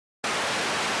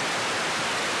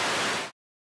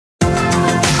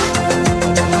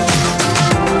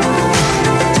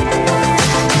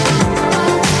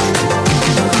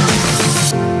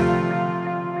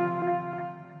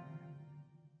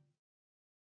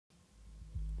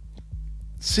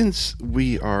Since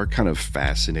we are kind of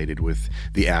fascinated with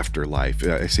the afterlife,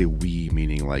 I say we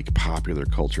meaning like popular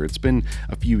culture, it's been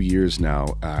a few years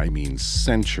now, I mean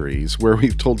centuries, where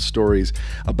we've told stories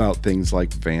about things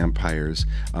like vampires,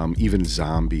 even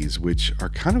zombies, which are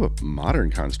kind of a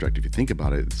modern construct if you think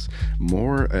about it. It's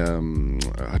more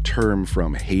a term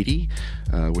from Haiti,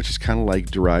 which is kind of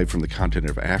like derived from the continent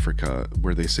of Africa,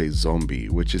 where they say zombie,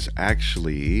 which is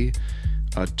actually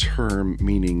a term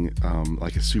meaning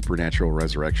like a supernatural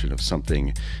resurrection of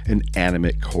something, an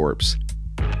animate corpse.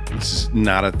 This is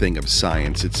not a thing of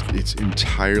science. It's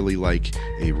entirely like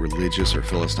a religious or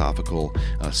philosophical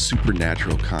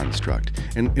supernatural construct.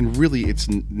 And really, it's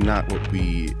not what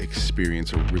we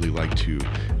experience or really like to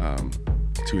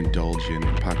indulge in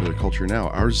popular culture now.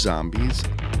 Our zombies,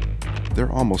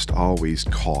 they're almost always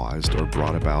caused or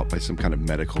brought about by some kind of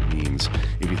medical means.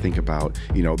 If you think about,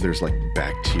 there's like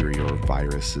bacteria or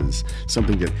viruses,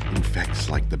 something that infects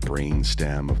like the brain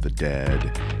stem of the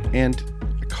dead and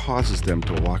causes them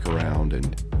to walk around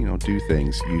and, do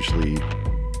things, usually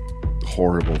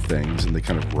horrible things, and they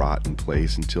kind of rot in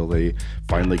place until they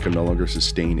finally can no longer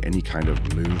sustain any kind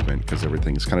of movement because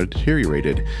everything's kind of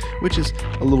deteriorated, which is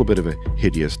a little bit of a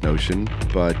hideous notion,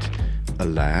 but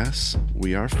alas,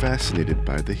 we are fascinated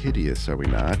by the hideous, are we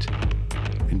not?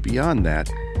 And beyond that,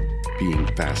 being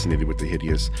fascinated with the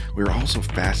hideous, we're also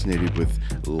fascinated with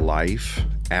life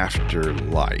after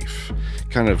life.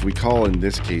 Kind of, we call in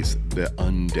this case the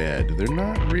undead. They're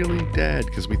not really dead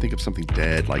because we think of something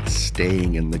dead like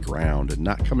staying in the ground and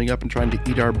not coming up and trying to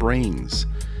eat our brains.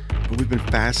 But we've been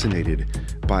fascinated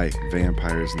by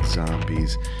vampires and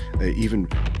zombies. Even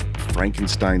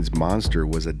Frankenstein's monster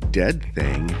was a dead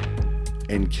thing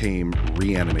and came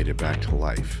reanimated back to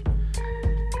life.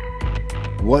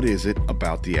 What is it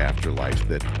about the afterlife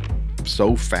that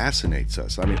so fascinates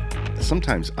us? I mean,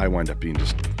 sometimes I wind up being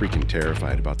just freaking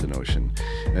terrified about the notion.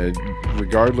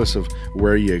 Regardless of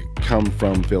where you come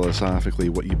from philosophically,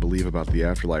 what you believe about the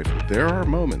afterlife, there are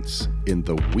moments in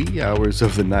the wee hours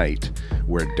of the night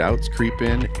where doubts creep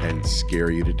in and scare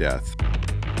you to death.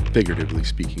 Figuratively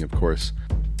speaking, of course.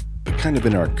 But kind of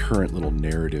in our current little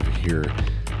narrative here,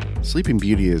 Sleeping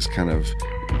Beauty is kind of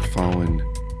fallen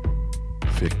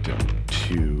victim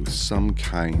to some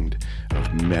kind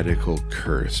of medical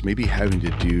curse, maybe having to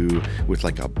do with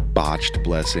like a botched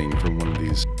blessing from one of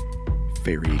these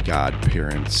fairy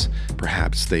godparents.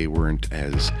 Perhaps they weren't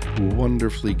as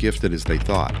wonderfully gifted as they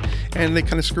thought, and they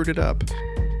kind of screwed it up.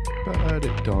 But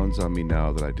it dawns on me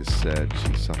now that I just said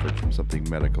she suffered from something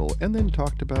medical and then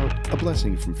talked about a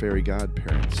blessing from fairy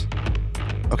godparents.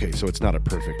 Okay, so it's not a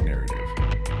perfect narrative.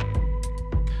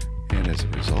 And as a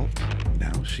result,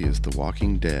 now she is the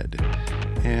walking dead.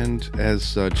 And as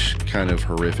such, kind of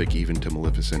horrific even to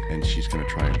Maleficent, and she's going to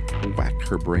try and whack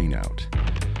her brain out.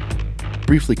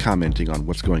 Briefly commenting on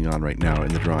what's going on right now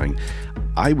in the drawing,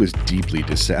 I was deeply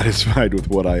dissatisfied with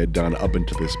what I had done up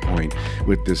until this point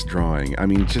with this drawing. I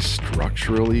mean, just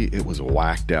structurally, it was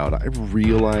whacked out. I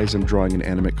realize I'm drawing an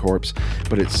animate corpse,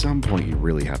 but at some point you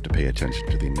really have to pay attention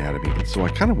to the anatomy. And so I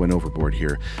kind of went overboard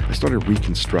here. I started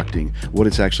reconstructing what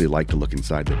it's actually like to look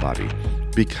inside the body.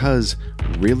 Because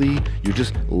really, you're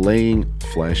just laying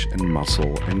flesh and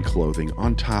muscle and clothing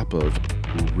on top of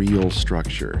real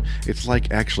structure. It's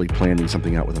like actually planning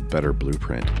something out with a better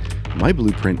blueprint. My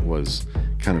blueprint was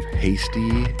kind of hasty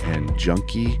and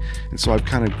junky, and so I've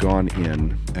kind of gone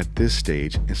in at this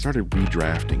stage and started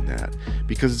redrafting that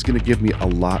because it's going to give me a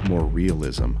lot more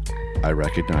realism. I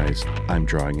recognize I'm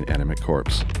drawing an animate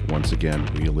corpse. Once again,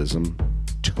 realism,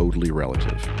 totally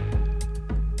relative.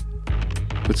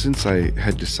 But since I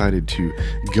had decided to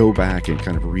go back and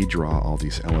kind of redraw all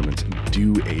these elements and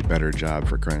do a better job,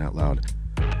 for crying out loud,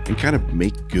 and kind of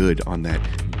make good on that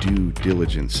due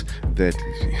diligence that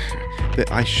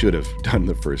I should have done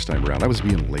the first time around. I was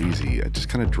being lazy. I just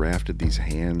kind of drafted these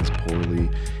hands poorly,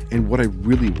 and what I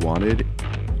really wanted,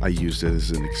 I used it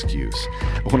as an excuse.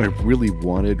 What I really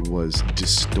wanted was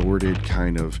distorted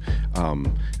kind of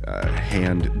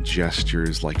hand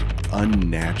gestures, like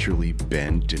unnaturally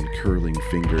bent and curling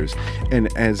fingers.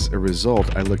 And as a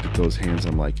result, I looked at those hands,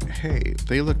 I'm like, hey,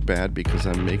 they look bad because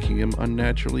I'm making them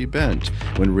unnaturally bent.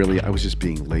 When really I was just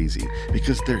being lazy.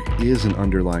 Because there is an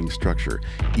underlying structure.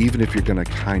 Even if you're going to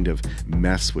kind of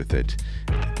mess with it,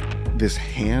 this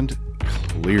hand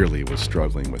clearly was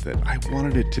struggling with it. I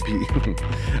wanted it to be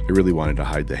I really wanted to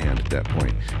hide the hand at that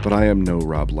point, but I am no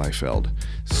Rob Liefeld.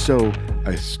 So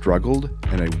I struggled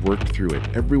and I worked through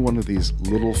it. Every one of these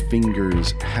little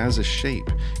fingers has a shape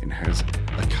and has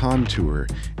a contour,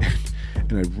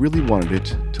 and I really wanted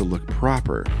it to look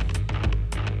proper.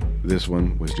 This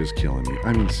one was just killing me.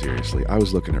 I mean, seriously, I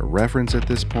was looking at reference at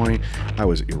this point. I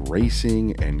was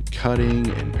erasing and cutting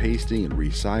and pasting and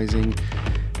resizing.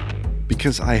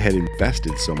 Because I had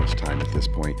invested so much time at this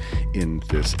point in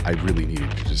this, I really needed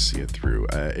to just see it through.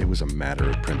 It was a matter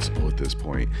of principle at this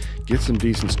point. Get some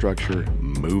decent structure,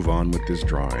 move on with this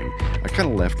drawing. I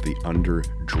kind of left the under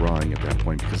drawing at that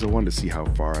point because I wanted to see how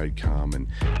far I'd come, and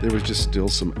there was just still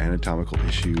some anatomical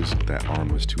issues. That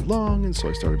arm was too long, and so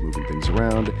I started moving things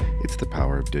around. It's the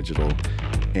power of digital,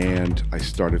 and I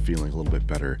started feeling a little bit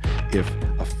better. If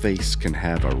a face can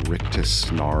have a rictus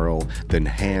snarl, then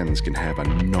hands can have a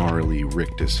gnarly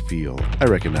rictus feel. I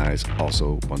recognize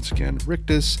also, once again,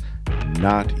 rictus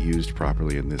not used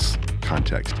properly in this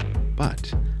context,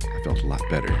 but I felt a lot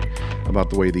better about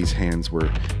the way these hands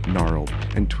were gnarled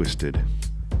and twisted.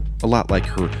 A lot like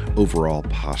her overall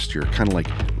posture, kind of like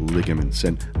ligaments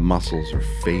and muscles are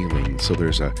failing, so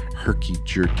there's a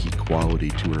herky-jerky quality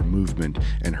to her movement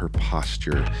and her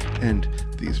posture, and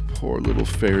these poor little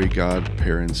fairy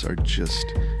godparents are just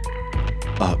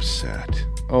upset.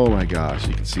 Oh my gosh,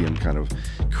 you can see him kind of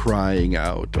crying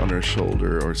out on her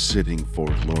shoulder or sitting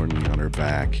forlornly on her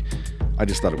back. I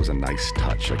just thought it was a nice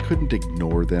touch. I couldn't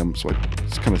ignore them, so I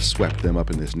just kind of swept them up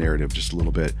in this narrative just a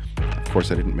little bit. Of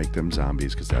course, I didn't make them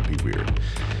zombies because that'd be weird.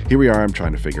 Here we are, I'm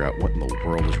trying to figure out what in the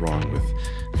world is wrong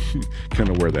with kind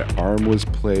of where that arm was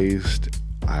placed.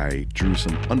 I drew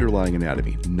some underlying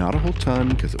anatomy. Not a whole ton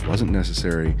because it wasn't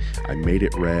necessary. I made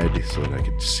it red so that I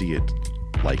could see it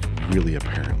like really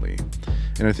apparently.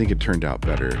 And I think it turned out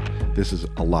better. This is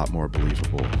a lot more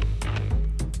believable.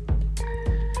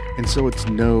 And so it's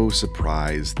no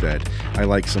surprise that I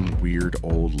like some weird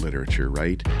old literature,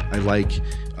 right? I like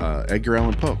Edgar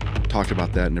Allan Poe. Talked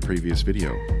about that in a previous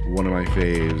video. One of my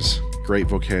faves. Great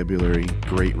vocabulary,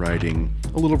 great writing,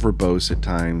 a little verbose at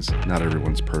times. Not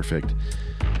everyone's perfect.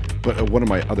 But one of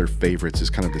my other favorites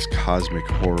is kind of this cosmic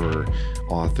horror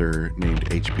author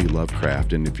named H.P.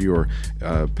 Lovecraft. And if you're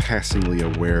passingly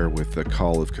aware with the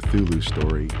Call of Cthulhu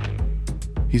story,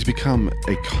 he's become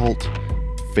a cult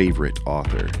favorite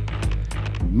author.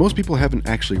 Most people haven't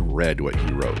actually read what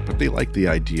he wrote, but they like the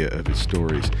idea of his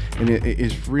stories. And it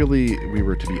is really, we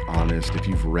were to be honest, if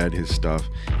you've read his stuff,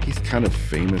 he's kind of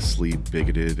famously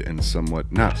bigoted and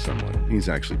he's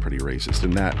actually pretty racist,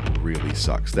 and that really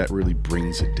sucks. That really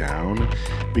brings it down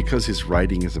because his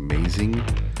writing is amazing.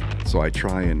 So I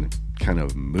try and kind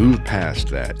of move past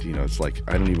that. You know, it's like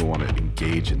I don't even want to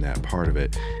engage in that part of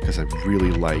it because I really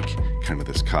like kind of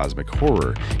this cosmic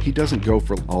horror. He doesn't go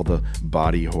for all the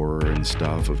body horror and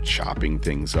stuff of chopping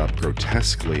things up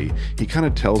grotesquely. He kind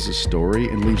of tells a story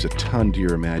and leaves a ton to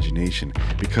your imagination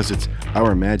because it's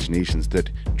our imaginations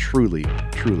that truly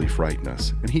frighten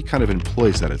us, and he kind of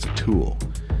employs that as a tool.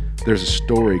 There's a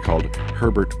story called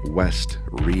Herbert West,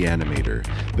 Reanimator,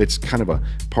 that's kind of a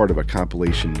part of a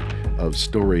compilation of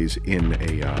stories in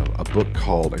a book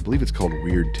called, I believe it's called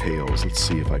Weird Tales. Let's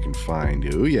see if I can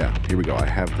find, oh yeah, here we go. I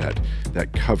have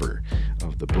that cover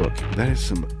of the book. That is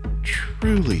some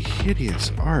truly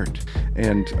hideous art,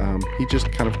 and he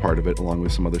just kind of part of it along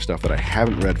with some other stuff that I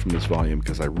haven't read from this volume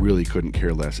because I really couldn't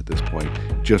care less at this point.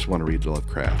 Just want to read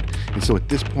Lovecraft. And so at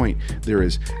this point there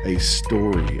is a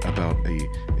story about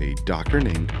a doctor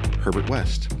named Herbert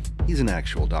West. He's an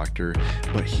actual doctor,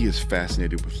 but he is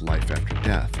fascinated with life after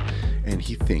death, and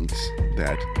he thinks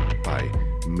that by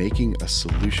making a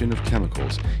solution of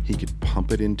chemicals he could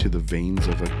pump it into the veins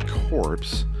of a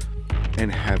corpse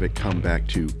and have it come back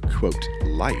to, quote,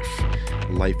 life.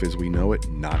 Life as we know it,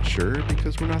 not sure,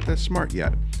 because we're not that smart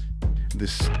yet.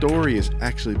 This story is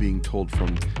actually being told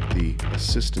from the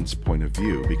assistant's point of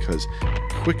view because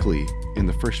quickly in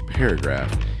the first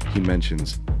paragraph he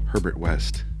mentions Herbert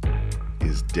West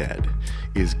is dead,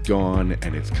 is gone,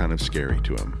 and it's kind of scary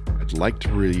to him. I'd like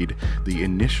to read the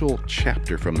initial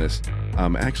chapter from this,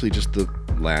 actually just the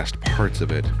last parts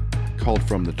of it, called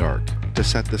From the Dark. To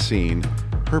set the scene,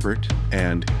 Herbert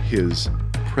and his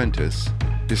apprentice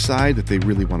decide that they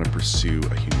really want to pursue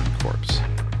a human corpse.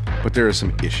 But there are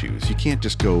some issues. You can't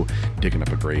just go digging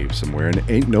up a grave somewhere, and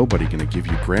ain't nobody gonna give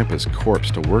you Grandpa's corpse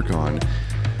to work on.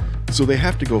 So they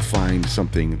have to go find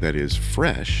something that is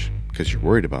fresh, because you're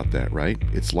worried about that, right?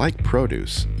 It's like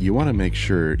produce. You want to make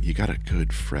sure you got a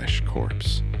good fresh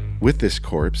corpse. With this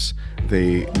corpse,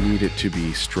 they need it to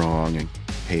be strong and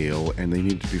hale, and they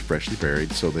need it to be freshly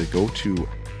buried, so they go to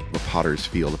the potter's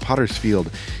field. The potter's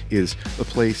field is a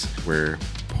place where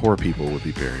poor people would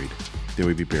be buried. They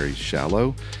would be buried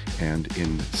shallow and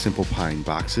in simple pine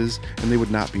boxes, and they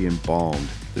would not be embalmed.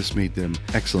 This made them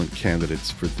excellent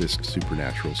candidates for this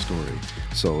supernatural story.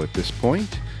 So at this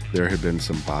point, There had been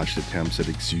some botched attempts at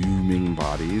exhuming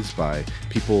bodies by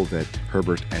people that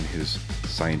Herbert and his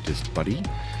scientist buddy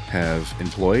have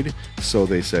employed. So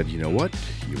they said, you know what?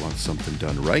 You want something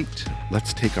done right?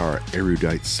 Let's take our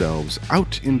erudite selves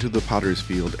out into the potter's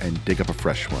field and dig up a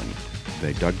fresh one.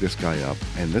 They dug this guy up,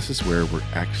 and this is where we're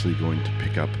actually going to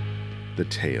pick up the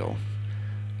tale.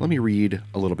 Let me read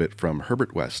a little bit from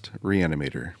Herbert West,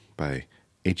 Reanimator, by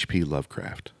H.P.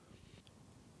 Lovecraft.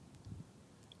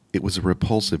 It was a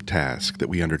repulsive task that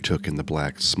we undertook in the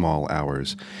black, small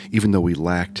hours, even though we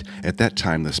lacked, at that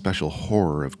time, the special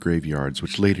horror of graveyards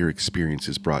which later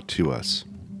experiences brought to us.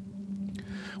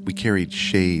 We carried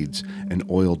shades and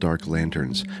oil-dark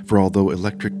lanterns, for although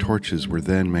electric torches were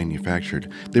then manufactured,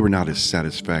 they were not as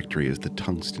satisfactory as the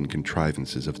tungsten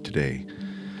contrivances of today.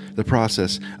 The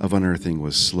process of unearthing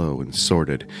was slow and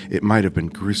sordid. It might have been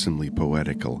gruesomely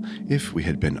poetical if we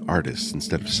had been artists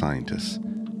instead of scientists.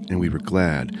 And we were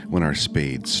glad when our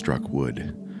spades struck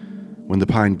wood. When the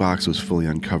pine box was fully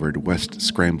uncovered, West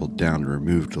scrambled down and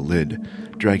removed the lid,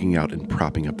 dragging out and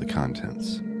propping up the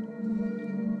contents.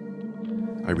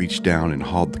 I reached down and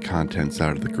hauled the contents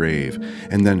out of the grave,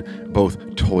 and then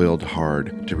both toiled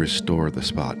hard to restore the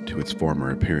spot to its former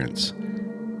appearance.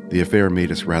 The affair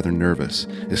made us rather nervous,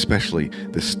 especially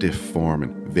the stiff form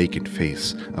and vacant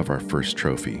face of our first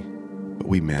trophy, but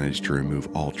we managed to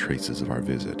remove all traces of our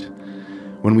visit.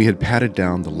 When we had patted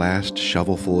down the last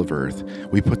shovelful of earth,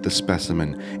 we put the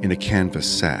specimen in a canvas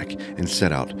sack and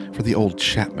set out for the old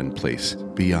Chapman place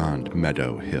beyond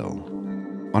Meadow Hill.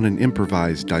 On an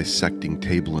improvised dissecting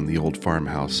table in the old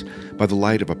farmhouse, by the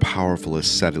light of a powerful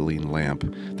acetylene lamp,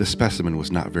 the specimen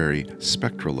was not very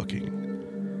spectral-looking.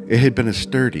 It had been a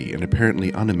sturdy and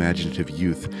apparently unimaginative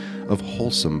youth of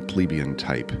wholesome plebeian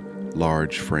type,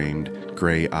 large-framed,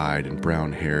 gray-eyed, and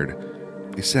brown-haired,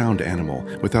 a sound animal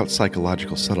without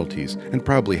psychological subtleties and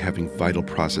probably having vital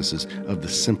processes of the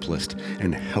simplest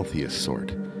and healthiest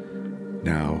sort.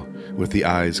 Now, with the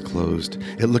eyes closed,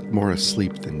 it looked more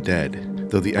asleep than dead,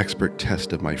 though the expert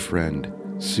test of my friend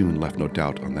soon left no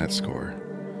doubt on that score.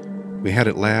 We had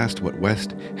at last what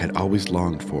West had always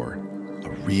longed for, a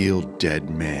real dead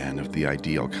man of the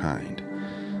ideal kind,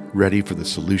 ready for the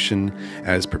solution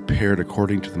as prepared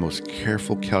according to the most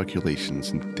careful calculations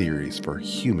and theories for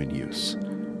human use.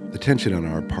 The tension on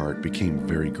our part became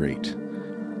very great.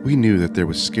 We knew that there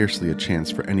was scarcely a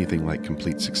chance for anything like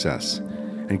complete success,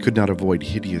 and could not avoid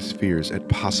hideous fears at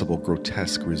possible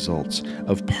grotesque results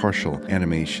of partial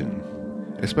animation.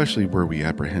 Especially were we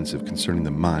apprehensive concerning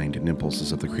the mind and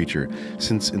impulses of the creature,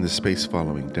 since in the space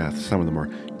following death some of the more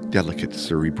delicate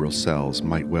cerebral cells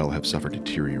might well have suffered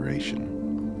deterioration.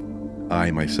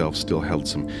 I myself still held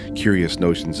some curious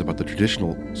notions about the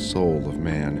traditional soul of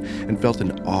man, and felt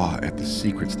an awe at the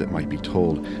secrets that might be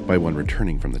told by one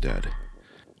returning from the dead.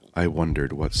 I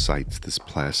wondered what sights this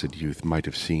placid youth might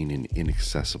have seen in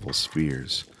inaccessible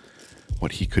spheres,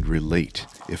 what he could relate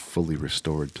if fully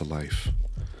restored to life.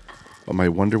 But my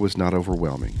wonder was not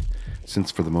overwhelming,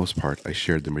 since for the most part I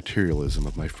shared the materialism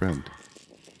of my friend.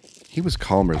 He was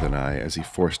calmer than I as he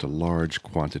forced a large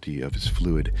quantity of his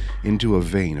fluid into a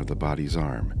vein of the body's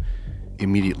arm,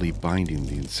 immediately binding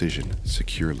the incision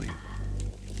securely.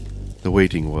 The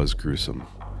waiting was gruesome,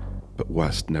 but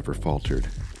West never faltered.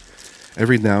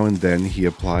 Every now and then he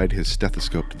applied his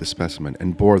stethoscope to the specimen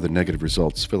and bore the negative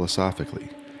results philosophically.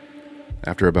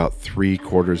 After about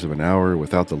 3/4 of an hour,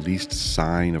 without the least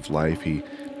sign of life, he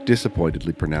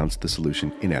disappointedly pronounced the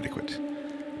solution inadequate,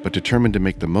 but determined to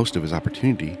make the most of his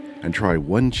opportunity and try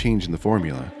one change in the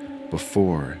formula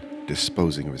before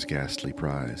disposing of his ghastly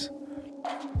prize.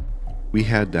 We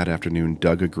had that afternoon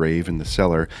dug a grave in the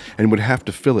cellar and would have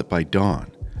to fill it by dawn,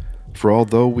 for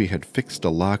although we had fixed a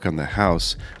lock on the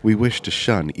house, we wished to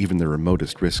shun even the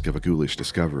remotest risk of a ghoulish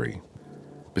discovery.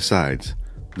 Besides,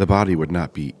 the body would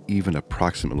not be even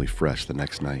approximately fresh the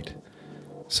next night.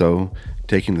 So,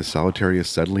 taking the solitary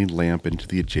acetylene lamp into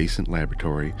the adjacent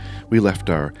laboratory, we left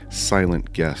our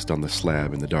silent guest on the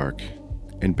slab in the dark,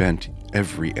 and bent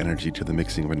every energy to the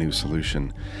mixing of a new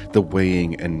solution, the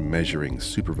weighing and measuring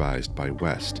supervised by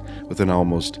West with an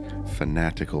almost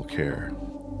fanatical care.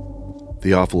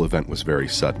 The awful event was very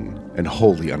sudden and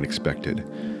wholly unexpected.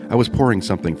 I was pouring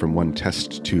something from one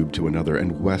test tube to another,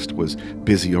 and West was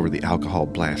busy over the alcohol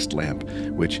blast lamp,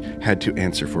 which had to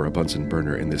answer for a Bunsen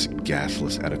burner in this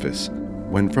gasless edifice.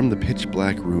 when from the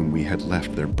pitch-black room we had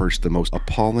left there burst the most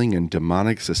appalling and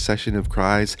demonic succession of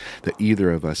cries that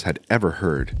either of us had ever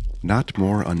heard. Not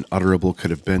more unutterable could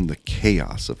have been the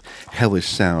chaos of hellish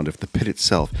sound if the pit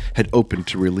itself had opened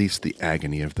to release the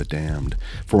agony of the damned,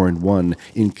 for in one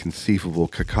inconceivable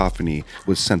cacophony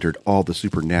was centered all the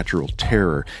supernatural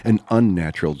terror and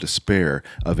unnatural despair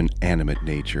of an animate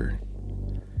nature.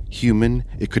 Human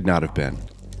it could not have been.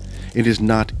 It is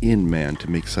not in man to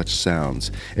make such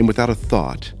sounds, and without a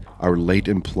thought, our late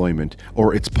employment,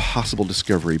 or its possible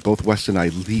discovery, both West and I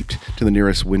leaped to the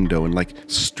nearest window and, like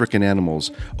stricken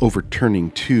animals,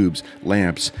 overturning tubes,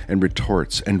 lamps, and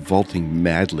retorts, and vaulting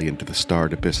madly into the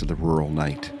starred abyss of the rural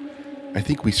night. I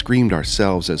think we screamed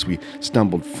ourselves as we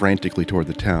stumbled frantically toward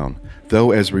the town,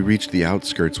 though as we reached the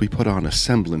outskirts we put on a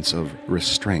semblance of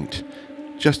restraint,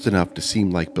 just enough to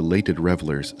seem like belated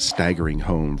revelers staggering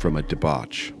home from a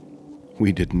debauch.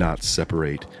 We did not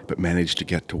separate, but managed to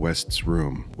get to West's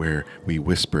room, where we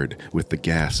whispered with the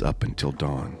gas up until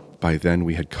dawn. By then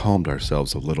we had calmed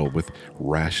ourselves a little with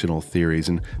rational theories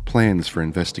and plans for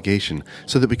investigation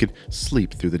so that we could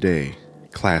sleep through the day,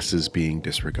 classes being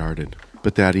disregarded.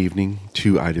 But that evening,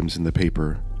 2 items in the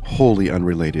paper, wholly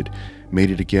unrelated, made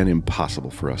it again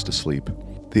impossible for us to sleep.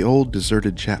 The old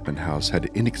deserted Chapman house had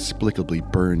inexplicably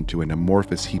burned to an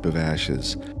amorphous heap of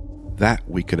ashes. That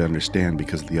we could understand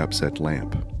because of the upset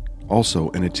lamp. Also,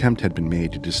 an attempt had been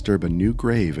made to disturb a new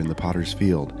grave in the potter's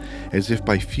field, as if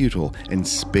by futile and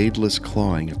spadeless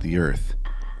clawing at the earth.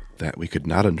 That we could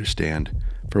not understand,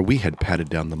 for we had patted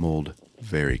down the mold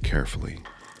very carefully.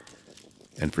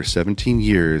 And for 17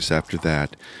 years after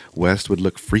that, West would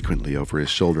look frequently over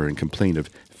his shoulder and complain of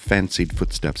fancied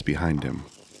footsteps behind him.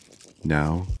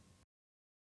 Now,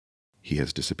 he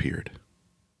has disappeared.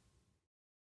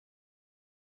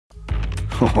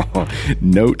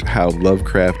 Note how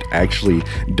Lovecraft actually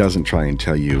doesn't try and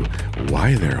tell you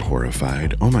why they're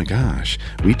horrified. Oh my gosh,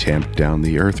 we tamped down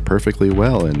the earth perfectly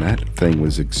well and that thing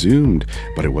was exhumed,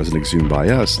 but it wasn't exhumed by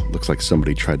us. Looks like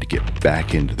somebody tried to get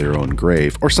back into their own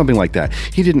grave or something like that.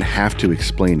 He didn't have to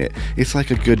explain it. It's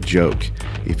like a good joke.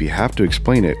 If you have to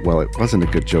explain it, well, it wasn't a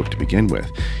good joke to begin with.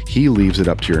 He leaves it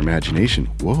up to your imagination.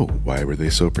 Whoa, why were they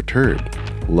so perturbed?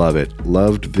 Love it.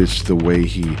 Loved this, the way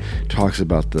he talks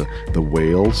about the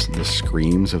wails, the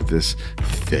screams of this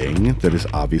thing that has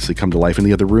obviously come to life in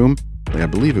the other room. I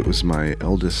believe it was my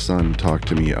eldest son talked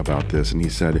to me about this, and he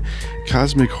said,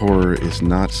 cosmic horror is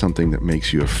not something that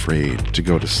makes you afraid to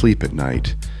go to sleep at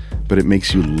night, but it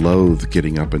makes you loathe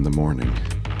getting up in the morning.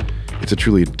 It's a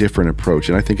truly different approach,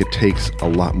 and I think it takes a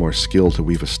lot more skill to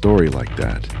weave a story like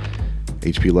that.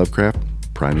 H.P. Lovecraft,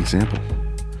 prime example.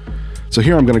 So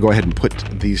here I'm going to go ahead and put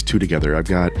these two together. I've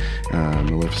got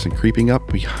Maleficent creeping up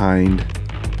behind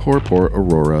poor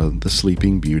Aurora, the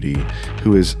Sleeping Beauty,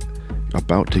 who is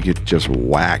about to get just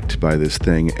whacked by this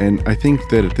thing. And I think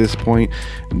that at this point,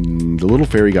 the little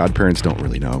fairy godparents don't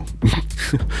really know.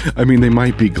 I mean, they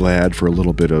might be glad for a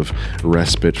little bit of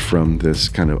respite from this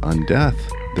kind of undeath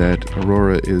that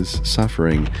Aurora is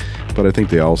suffering, but I think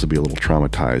they also be a little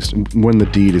traumatized. When the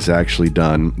deed is actually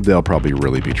done, they'll probably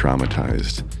really be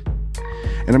traumatized.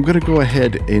 And I'm going to go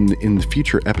ahead in the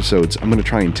future episodes, I'm going to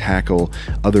try and tackle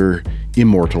other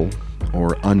immortal or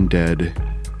undead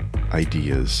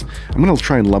ideas. I'm going to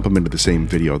try and lump them into the same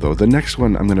video, though. The next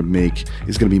one I'm going to make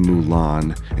is going to be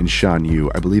Mulan and Shan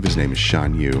Yu. I believe his name is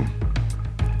Shan Yu.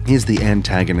 He's the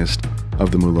antagonist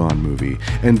of the Mulan movie.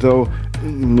 And though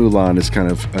Mulan is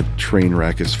kind of a train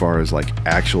wreck as far as like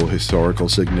actual historical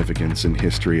significance and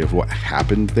history of what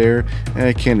happened there,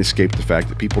 I can't escape the fact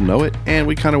that people know it, and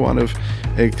we kind of want to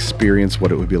experience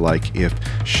what it would be like if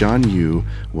Shan Yu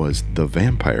was the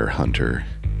vampire hunter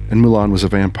and Mulan was a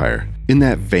vampire. In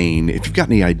that vein, if you've got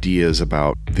any ideas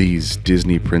about these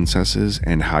Disney princesses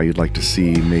and how you'd like to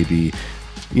see maybe,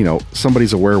 you know,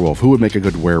 somebody's a werewolf, who would make a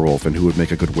good werewolf and who would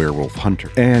make a good werewolf hunter,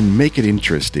 and make it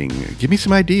interesting, give me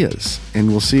some ideas and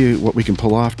we'll see what we can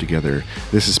pull off together.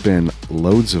 This has been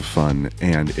loads of fun,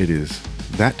 and it is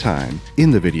that time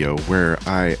in the video where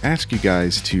I ask you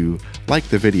guys to like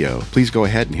the video. Please go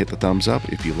ahead and hit the thumbs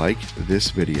up if you like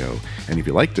this video. And if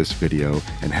you like this video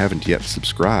and haven't yet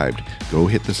subscribed, go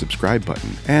hit the subscribe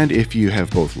button. And if you have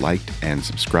both liked and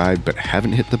subscribed but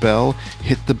haven't hit the bell,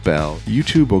 hit the bell.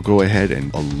 YouTube will go ahead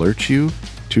and alert you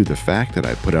to the fact that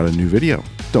I put out a new video.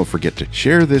 Don't forget to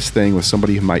share this thing with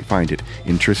somebody who might find it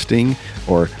interesting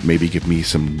or maybe give me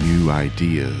some new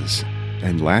ideas.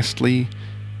 And lastly,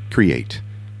 create.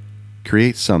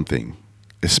 Create something,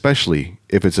 especially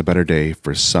if it's a better day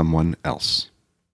for someone else.